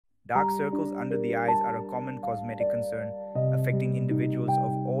Dark circles under the eyes are a common cosmetic concern, affecting individuals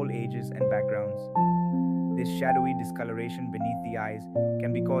of all ages and backgrounds. This shadowy discoloration beneath the eyes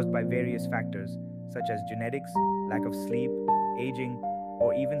can be caused by various factors, such as genetics, lack of sleep, aging,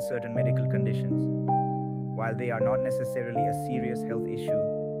 or even certain medical conditions. While they are not necessarily a serious health issue,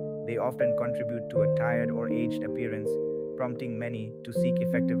 they often contribute to a tired or aged appearance, prompting many to seek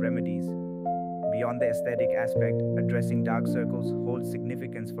effective remedies. Beyond the aesthetic aspect, addressing dark circles holds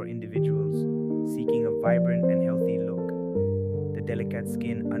significance for individuals seeking a vibrant and healthy look. The delicate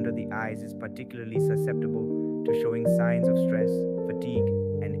skin under the eyes is particularly susceptible to showing signs of stress, fatigue,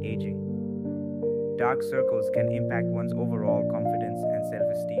 and aging. Dark circles can impact one's overall confidence and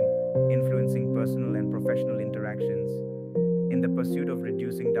self esteem, influencing personal and professional interactions. In the pursuit of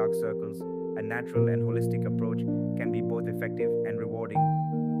reducing dark circles, a natural and holistic approach can be both effective and rewarding.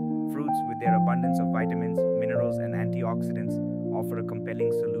 Fruits, with their abundance of vitamins, minerals, and antioxidants, offer a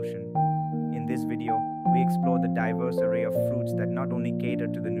compelling solution. In this video, we explore the diverse array of fruits that not only cater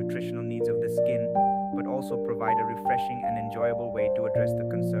to the nutritional needs of the skin, but also provide a refreshing and enjoyable way to address the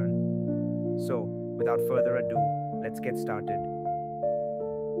concern. So, without further ado, let's get started.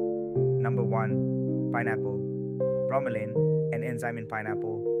 Number 1. Pineapple. Bromelain, an enzyme in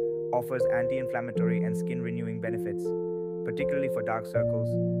pineapple, offers anti-inflammatory and skin-renewing benefits, particularly for dark circles,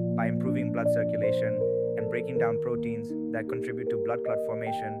 by improving blood circulation and breaking down proteins that contribute to blood clot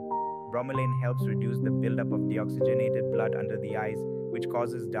formation. Bromelain helps reduce the buildup of deoxygenated blood under the eyes, which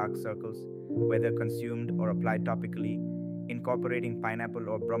causes dark circles, whether consumed or applied topically. Incorporating pineapple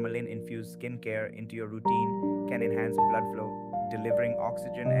or bromelain-infused skincare into your routine can enhance blood flow, delivering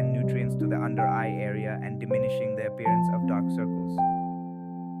oxygen and nutrients to the under eye area and diminishing the appearance of dark circles.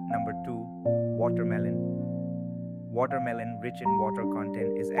 Number 2. Watermelon. Watermelon, rich in water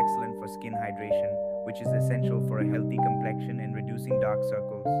content, is excellent for skin hydration, which is essential for a healthy complexion and reducing dark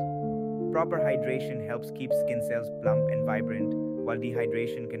circles. Proper hydration helps keep skin cells plump and vibrant, while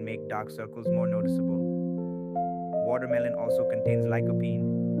dehydration can make dark circles more noticeable. Watermelon also contains lycopene,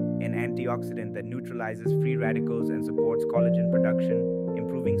 an antioxidant that neutralizes free radicals and supports collagen production,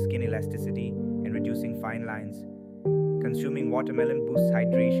 improving skin elasticity and reducing fine lines. Consuming watermelon boosts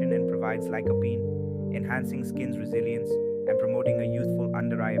hydration and provides lycopene, enhancing skin's resilience and promoting a youthful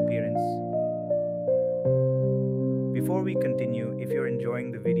under-eye appearance. Before we continue, if you're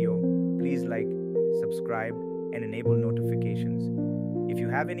enjoying the video, please like, subscribe, and enable notifications. If you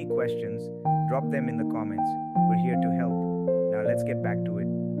have any questions, drop them in the comments. We're here to help. Now let's get back to it.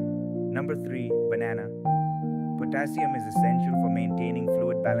 Number 3. Banana. Potassium is essential for maintaining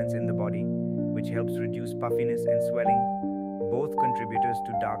fluid balance in the body, which helps reduce puffiness and swelling, both contributors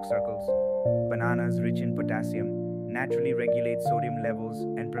to dark circles. Bananas, rich in potassium, naturally regulate sodium levels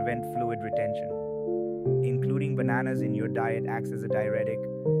and prevent fluid retention. Including bananas in your diet acts as a diuretic,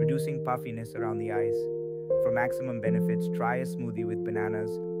 reducing puffiness around the eyes. For maximum benefits, try a smoothie with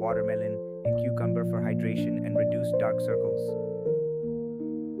bananas, watermelon, and cucumber for hydration and reduced dark circles.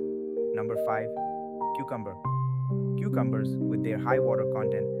 Number 5. Cucumber. Cucumbers, with their high water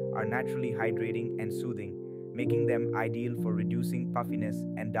content, are naturally hydrating and soothing, making them ideal for reducing puffiness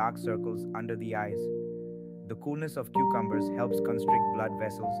and dark circles under the eyes. The coolness of cucumbers helps constrict blood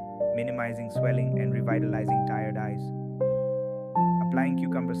vessels, minimizing swelling and revitalizing tired eyes. Applying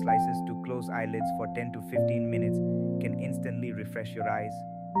cucumber slices to closed eyelids for 10 to 15 minutes can instantly refresh your eyes.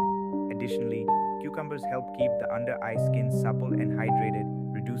 Additionally, cucumbers help keep the under-eye skin supple and hydrated,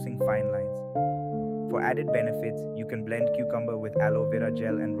 reducing fine lines. For added benefits, you can blend cucumber with aloe vera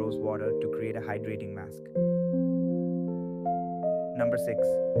gel and rose water to create a hydrating mask. Number 6.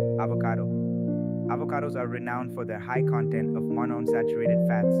 Avocado. Avocados are renowned for their high content of monounsaturated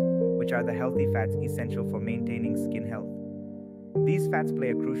fats, which are the healthy fats essential for maintaining skin health. These fats play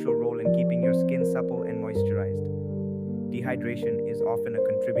a crucial role in keeping your skin supple and moisturized. Dehydration is often a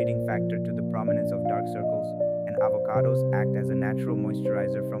contributing factor to the prominence of dark circles, and avocados act as a natural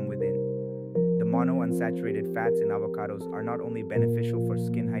moisturizer from within. The monounsaturated fats in avocados are not only beneficial for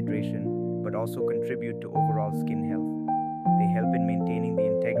skin hydration, but also contribute to overall skin health. They help in maintaining the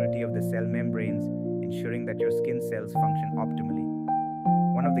integrity of the cell membranes, ensuring that your skin cells function optimally.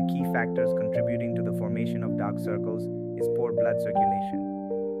 One of the key factors contributing to the formation of dark circles is poor blood circulation.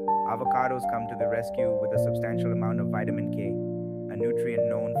 Avocados come to the rescue with a substantial amount of vitamin K, a nutrient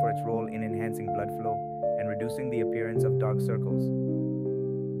known for its role in enhancing blood flow and reducing the appearance of dark circles.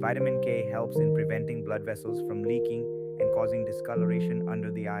 Vitamin K helps in preventing blood vessels from leaking and causing discoloration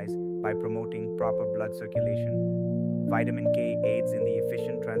under the eyes by promoting proper blood circulation. Vitamin K aids in the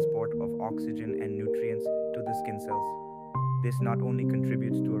efficient transport of oxygen and nutrients to the skin cells. This not only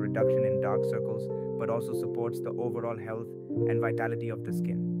contributes to a reduction in dark circles, but also supports the overall health and vitality of the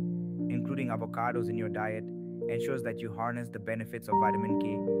skin. Including avocados in your diet ensures that you harness the benefits of vitamin K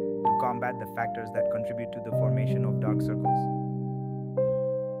to combat the factors that contribute to the formation of dark circles.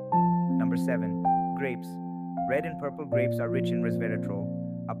 Number 7. Grapes. Red and purple grapes are rich in resveratrol,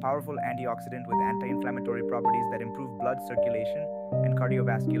 a powerful antioxidant with anti-inflammatory properties that improve blood circulation and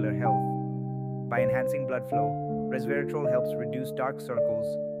cardiovascular health. By enhancing blood flow, resveratrol helps reduce dark circles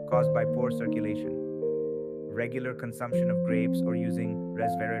caused by poor circulation. Regular consumption of grapes or using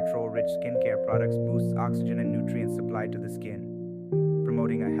resveratrol-rich skincare products boosts oxygen and nutrient supply to the skin,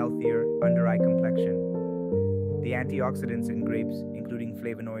 promoting a healthier under-eye complexion. The antioxidants in grapes, including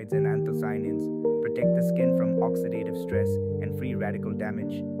flavonoids and anthocyanins, protect the skin from oxidative stress and free radical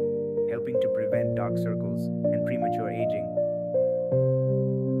damage, helping to prevent dark circles and premature aging.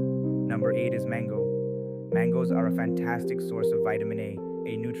 Number 8 is mango. Mangoes are a fantastic source of vitamin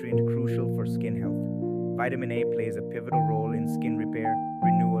A nutrient crucial for skin health. Vitamin A plays a pivotal role in skin repair,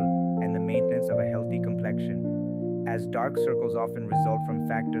 renewal, and the maintenance of a healthy complexion. As dark circles often result from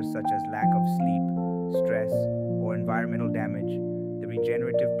factors such as lack of sleep, stress, or environmental damage, the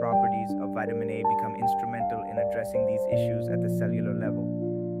regenerative properties of vitamin A become instrumental in addressing these issues at the cellular level.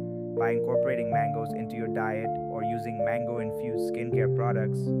 By incorporating mangoes into your diet or using mango-infused skincare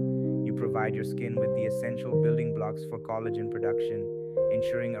products, you provide your skin with the essential building blocks for collagen production,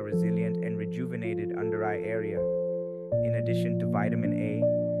 ensuring a resilient and rejuvenated under-eye area. In addition to vitamin A,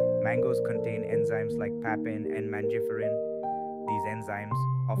 mangoes contain enzymes like papain and mangiferin. These enzymes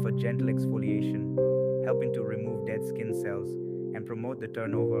offer gentle exfoliation, helping to remove dead skin cells and promote the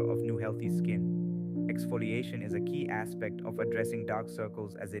turnover of new healthy skin. Exfoliation is a key aspect of addressing dark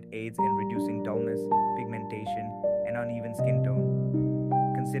circles as it aids in reducing dullness, pigmentation, and uneven skin tone.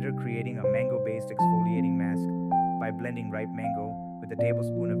 Consider creating a mango-based exfoliating mask by blending ripe mango with a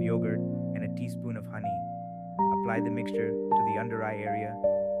tablespoon of yogurt and a teaspoon of honey. Apply the mixture to the under-eye area,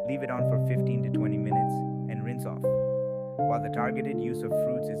 leave it on for 15 to 20 minutes, and rinse off. While the targeted use of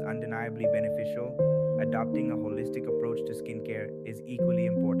fruits is undeniably beneficial, adopting a holistic approach to skincare is equally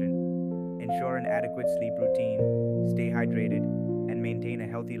important. Ensure an adequate sleep routine, stay hydrated, and maintain a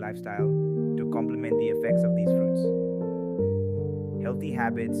healthy lifestyle to complement the effects of these fruits. Healthy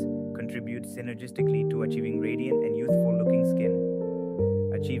habits contribute synergistically to achieving radiant and youthful-looking skin.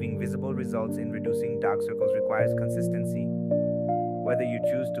 Achieving visible results in reducing dark circles requires consistency. Whether you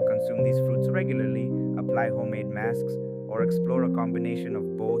choose to consume these fruits regularly, apply homemade masks, or explore a combination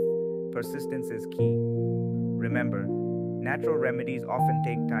of both, persistence is key. Remember, natural remedies often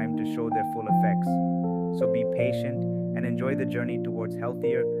take time to show their full effects, so be patient and enjoy the journey towards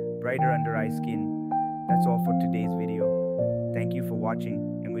healthier, brighter under-eye skin. That's all for today's video. Thank you for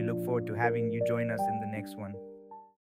watching, and we look forward to having you join us in the next one.